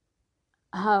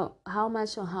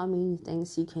or how many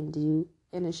things you can do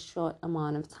in a short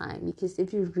amount of time. Because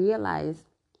if you realize,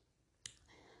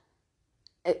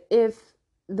 if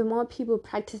the more people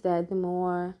practice that, the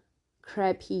more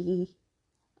crappy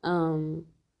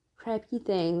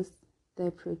things they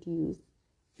produce,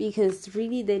 because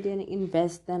really they didn't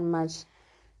invest that much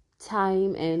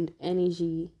time and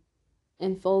energy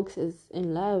and focus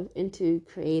and love into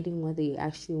creating what they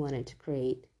actually wanted to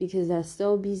create, because they're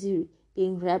so busy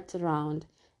being wrapped around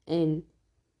in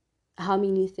how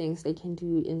many things they can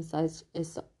do in such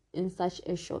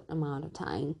a short amount of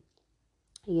time.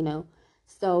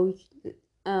 So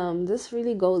this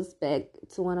really goes back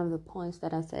to one of the points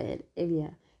that I said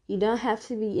earlier. You don't have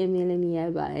to be a millionaire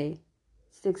by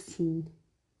 16.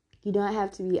 You don't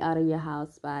have to be out of your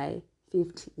house by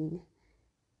 15.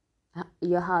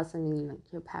 Your house, I mean,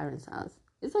 like your parents' house.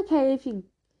 It's okay if you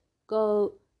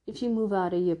move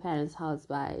out of your parents' house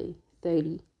by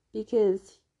 30,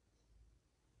 because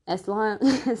as long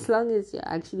as you're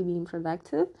actually being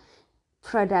productive,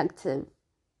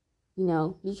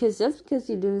 because just because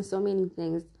you're doing so many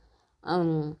things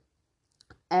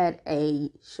at a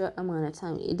short amount of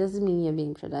time, it doesn't mean you're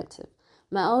being productive.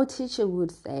 My old teacher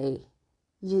would say,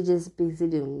 you're just busy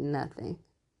doing nothing,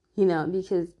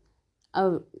 because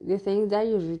of the things that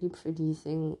you're really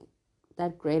producing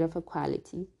that great of a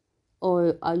quality,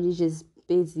 or are you just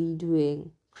busy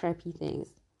doing crappy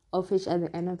things, of which at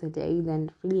the end of the day,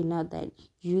 then really not that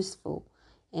useful,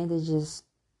 and they're just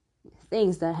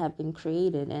things that have been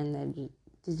created and that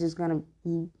they're just gonna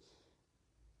be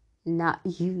not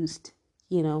used.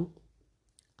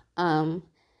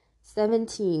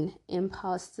 17,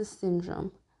 imposter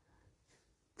syndrome.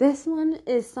 This one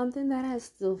is something that I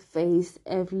still face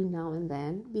every now and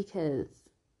then, because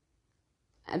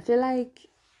I feel like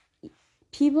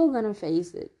people are gonna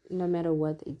face it no matter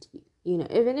what they do.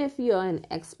 Even if you're an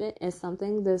expert at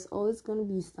something, there's always gonna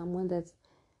be someone that's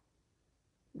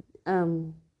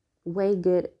way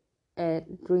good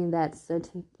at doing that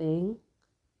certain thing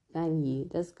than you.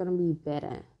 That's gonna be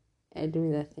better at doing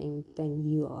that thing than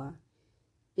you are,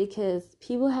 because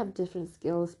people have different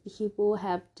skills. People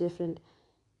have different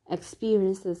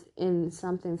experiences in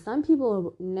something. Some people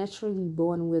are naturally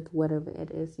born with whatever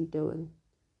it is you're doing,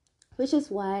 which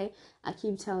is why I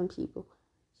keep telling people,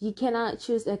 you cannot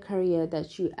choose a career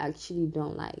that you actually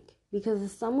don't like. because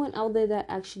there's someone out there that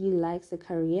actually likes a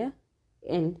career,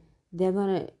 and they're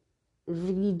gonna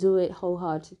really do it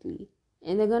wholeheartedly,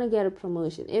 and they're gonna get a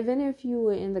promotion. Even if you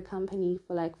were in the company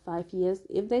for like 5 years,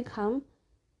 if they come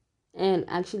and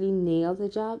actually nail the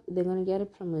job, they're gonna get a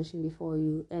promotion before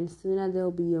you, and sooner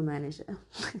they'll be your manager.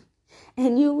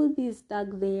 And you will be stuck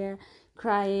there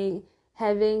crying,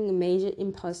 having major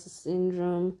imposter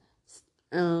syndrome,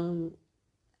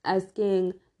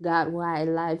 asking God why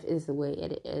life is the way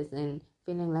it is, and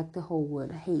feeling like the whole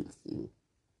world hates you.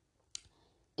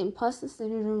 Imposter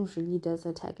syndrome really does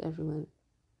attack everyone.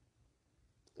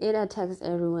 It attacks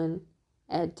everyone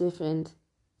at different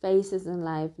phases in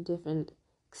life, different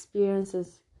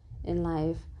experiences in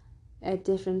life, at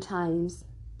different times.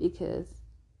 Because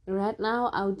right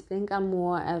now, I would think I'm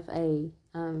more of a,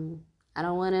 I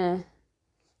don't want to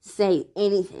say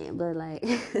anything, but like,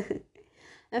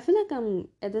 I feel like I'm,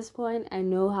 at this point, I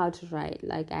know how to write.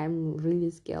 Like, I'm really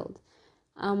skilled.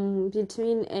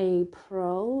 Between a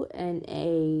pro and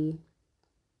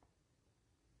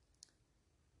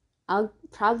I'll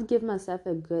probably give myself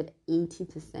a good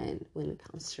 80% when it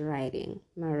comes to writing,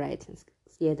 my writing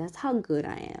skills. Yeah, that's how good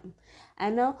I am. I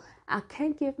know I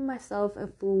can't give myself a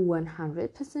full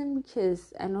 100%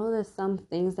 because I know there's some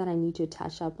things that I need to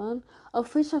touch up on,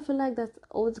 of which I feel like that's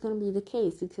always going to be the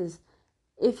case. Because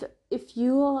if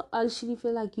you actually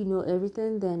feel like you know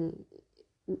everything, then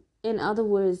in other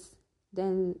words,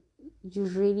 then you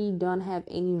really don't have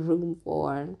any room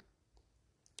for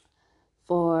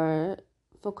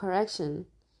correction.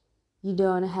 You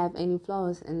don't have any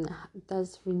flaws, and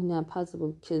that's really not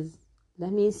possible, because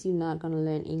that means you're not going to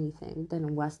learn anything.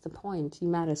 Then what's the point? You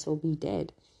might as well be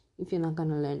dead if you're not going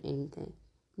to learn anything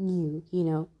new,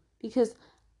 because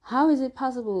how is it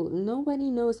possible? Nobody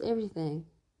knows everything,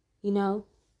 no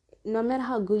matter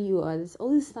how good you are. There's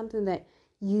always something that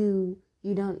you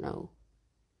don't know,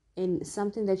 and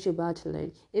something that you're about to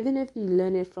learn. Even if you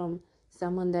learn it from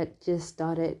someone that just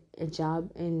started a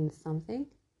job in something,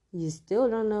 you still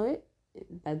don't know it,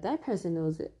 but that person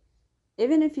knows it.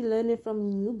 Even if you learn it from a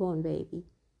newborn baby,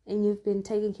 and you've been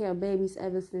taking care of babies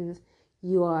ever since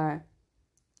you are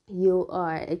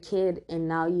a kid, and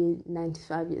now you're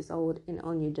 95 years old and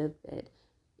on your deathbed.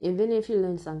 Even if you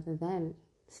learn something then,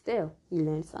 still you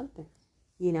learn something,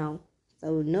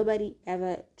 So nobody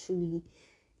ever truly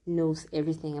knows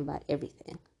everything about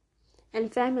everything.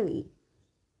 And family.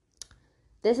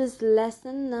 This is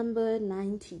lesson number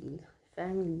 19.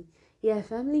 Family. Yeah,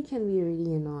 family can be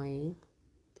really annoying.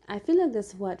 I feel like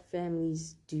that's what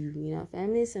families do,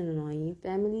 Families are annoying.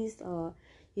 Families are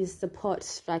your support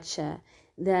structure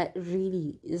that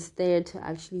really is there to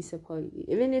actually support you.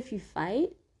 Even if you fight,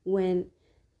 when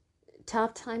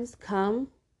tough times come,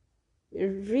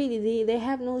 really they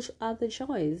have no other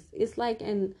choice. It's like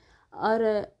an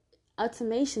utter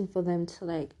automation for them to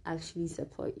like actually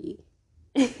support you.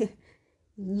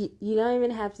 You don't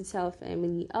even have to tell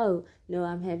family, oh no,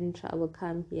 I'm having trouble,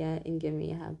 come here and give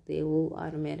me a hug. They will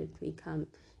automatically come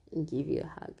and give you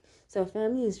a hug. So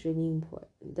family is really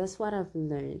important. That's what I've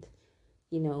learned,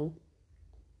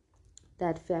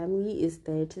 that family is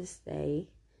there to stay,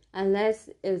 unless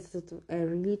it's a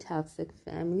really toxic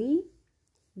family.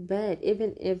 But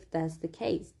even if that's the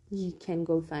case, you can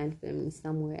go find family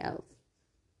somewhere else.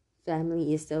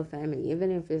 Family is still family.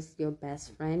 Even if it's your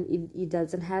best friend, it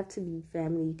doesn't have to be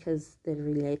family because they're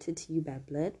related to you by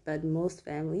blood. But most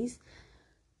families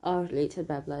are related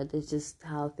by blood. It's just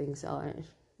how things are.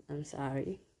 I'm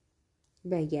sorry.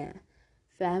 But yeah,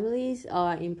 families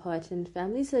are important.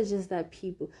 Families are just that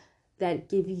people that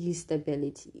give you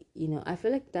stability. I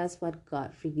feel like that's what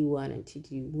God really wanted to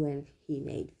do when he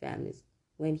made families.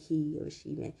 When he or she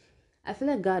made. I feel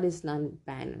like God is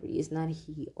non-binary. It's not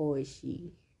he or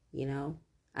she.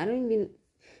 I don't even.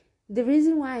 The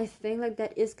reason why I think like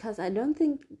that is because I don't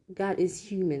think God is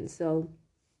human. So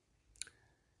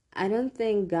I don't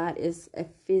think God is a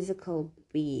physical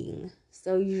being.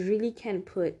 So you really can't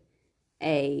put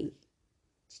a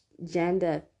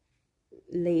gender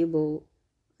label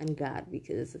on God,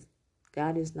 because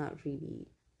God is not really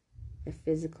a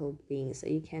physical being. So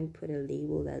you can't put a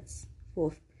label that's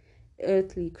for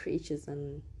earthly creatures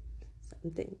and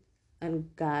something on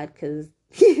God, because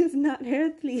he is not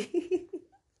earthly.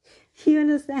 You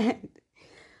understand?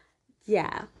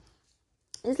 Yeah.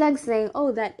 It's like saying,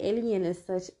 oh, that alien is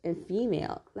such a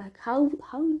female. Like, how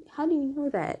do you know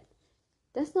that?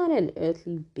 That's not an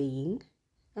earthly being.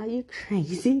 Are you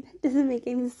crazy? That doesn't make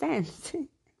any sense.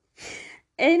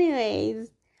 Anyways,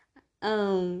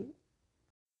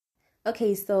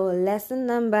 okay, so lesson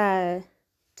number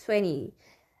 20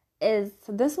 is,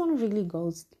 this one really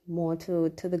goes more to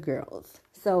the girls.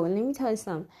 So let me tell you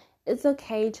something. it's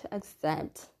okay to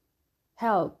accept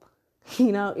help.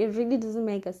 It really doesn't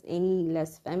make us any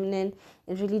less feminine.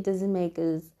 It really doesn't make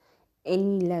us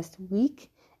any less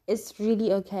weak. It's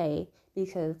really okay,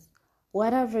 because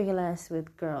what I've realized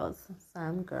with girls,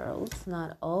 some girls,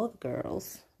 not all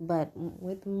girls, but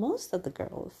with most of the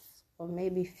girls, or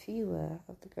maybe fewer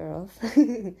of the girls,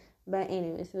 but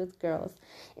anyways, with girls,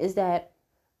 is that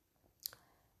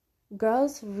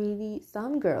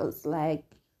some girls like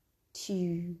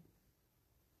to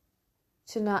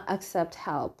not accept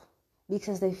help,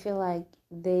 because they feel like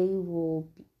they will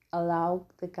allow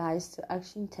the guys to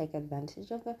actually take advantage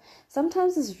of them.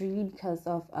 Sometimes it's really because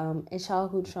of a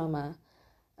childhood trauma,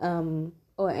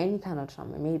 or any kind of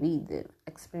trauma. Maybe they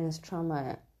experienced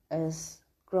trauma as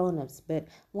grown-ups, but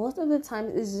most of the time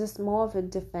it's just more of a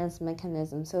defense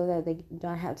mechanism, so that they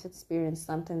don't have to experience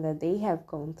something that they have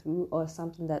gone through, or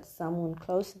something that someone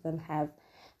close to them have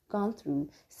gone through.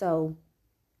 So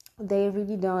they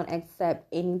really don't accept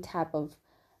any type of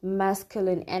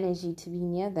masculine energy to be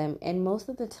near them. And most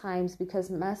of the times, because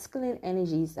masculine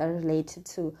energies are related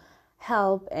to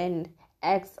help and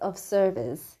acts of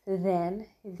service, then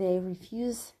they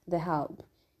refuse the help,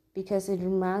 because it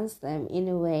reminds them in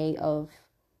a way of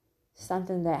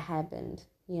something that happened.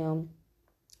 Yeah.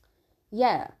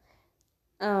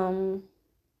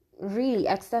 Really,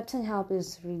 accepting help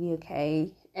is really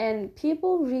okay, and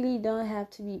people really don't have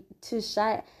to be too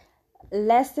shy.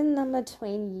 Lesson number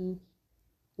 21: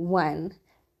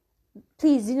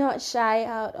 please do not shy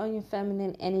out on your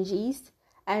feminine energies.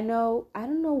 I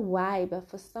don't know why, but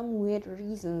for some weird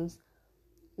reasons,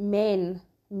 men,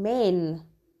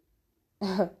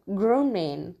 grown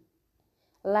men,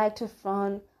 like to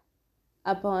frown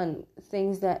upon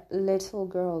things that little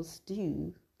girls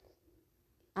do.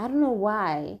 I don't know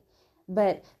why,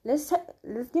 but let's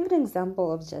give an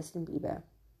example of Justin Bieber.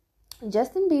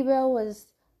 Justin Bieber was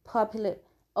popular,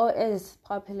 or is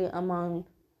popular, among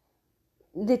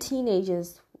the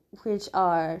teenagers, which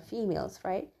are females,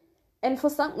 right? And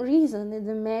for some reason,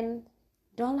 the men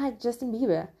don't like Justin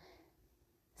Bieber.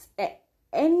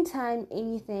 Anytime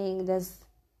anything that's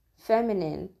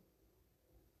feminine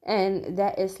and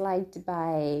that is liked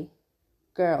by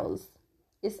girls,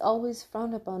 it's always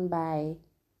frowned upon by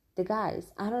the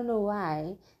guys. I don't know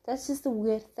why. That's just a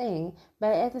weird thing.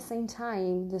 But at the same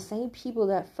time, the same people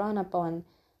that frown upon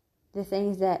the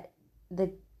things that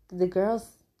the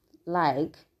girls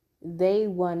like, they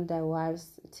want their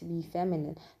wives to be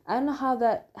feminine. I don't know how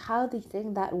they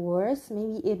think that works.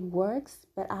 Maybe it works,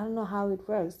 but I don't know how it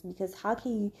works, because how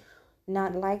can you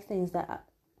not like things that,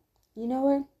 you know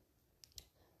what?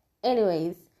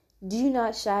 Anyways, do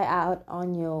not shy out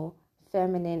on your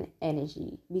feminine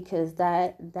energy, because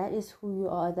that is who you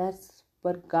are. That's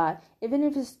what God, even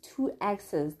if it's two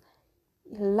axes,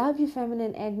 love your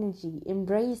feminine energy,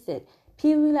 embrace it.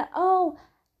 People be like, oh,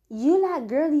 you like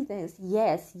girly things.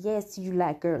 Yes, you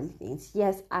like girly things.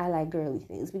 Yes, I like girly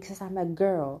things, because I'm a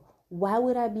girl. Why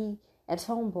would I be a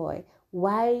tomboy?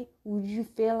 Why do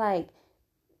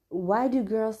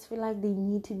girls feel like they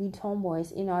need to be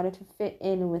tomboys in order to fit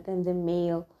in within the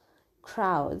male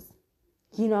crowds?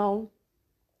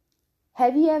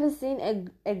 Have you ever seen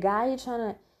a guy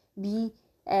trying to be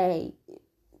a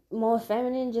more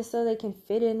feminine just so they can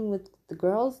fit in with the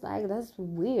girls? Like, that's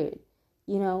weird.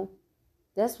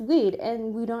 That's weird,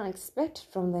 and we don't expect it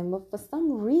from them. But for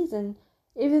some reason,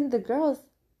 even the girls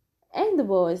and the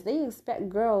boys, they expect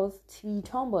girls to be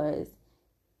tomboys.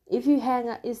 If you hang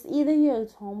out, it's either you're a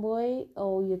tomboy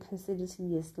or you're considered to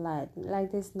be a slut.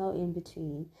 Like, there's no in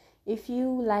between. If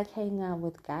you like hanging out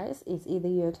with guys, it's either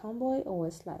you're a tomboy or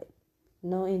a slut.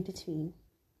 No in between.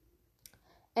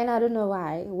 And I don't know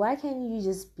why. Why can't you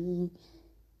just be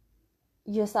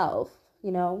yourself,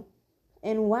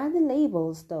 And why the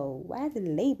labels, though? Why the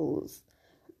labels?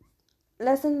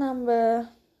 The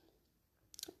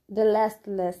last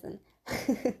lesson.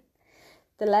 The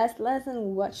last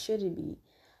lesson, what should it be?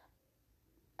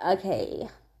 Okay.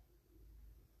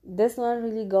 This one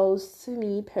really goes to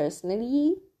me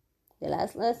personally. The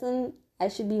last lesson, I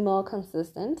should be more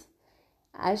consistent.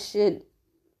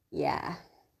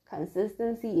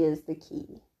 Consistency is the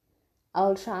key.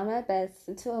 I'll try my best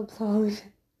to upload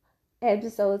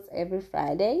episodes every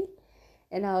Friday,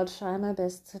 and I'll try my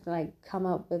best to come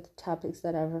up with topics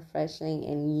that are refreshing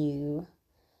and new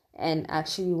and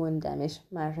actually won't damage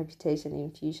my reputation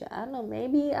in future. I don't know,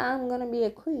 maybe I'm gonna be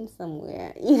a queen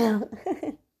somewhere,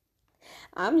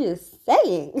 I'm just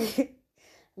saying.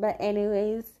 But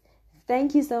anyways,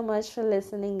 thank you so much for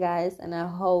listening, guys, and I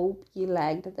hope you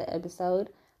liked the episode.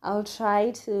 I'll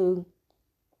try to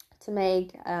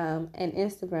make an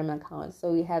Instagram account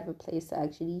so we have a place to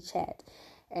actually chat.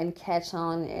 and catch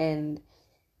on and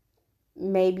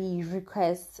maybe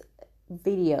request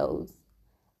videos.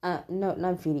 No,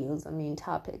 not videos, I mean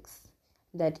topics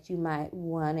that you might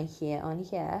want to hear on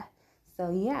here.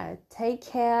 So yeah, take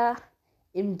care,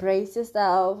 embrace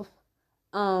yourself,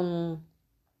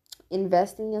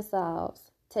 invest in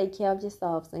yourselves, take care of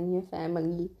yourselves and your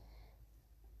family.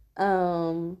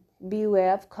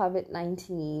 Beware of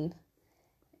COVID-19.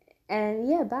 And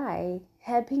yeah, bye.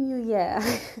 Happy New Year.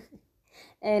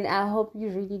 And I hope you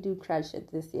really do crush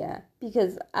it this year.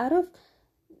 Because out of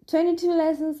 22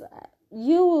 lessons,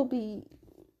 you will be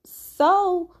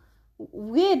so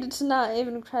weird to not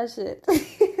even crush it.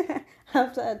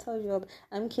 After I told you all,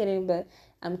 I'm kidding, but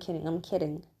I'm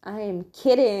kidding. I am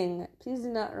kidding. Please do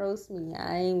not roast me.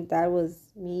 That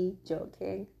was me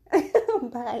joking.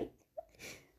 Bye.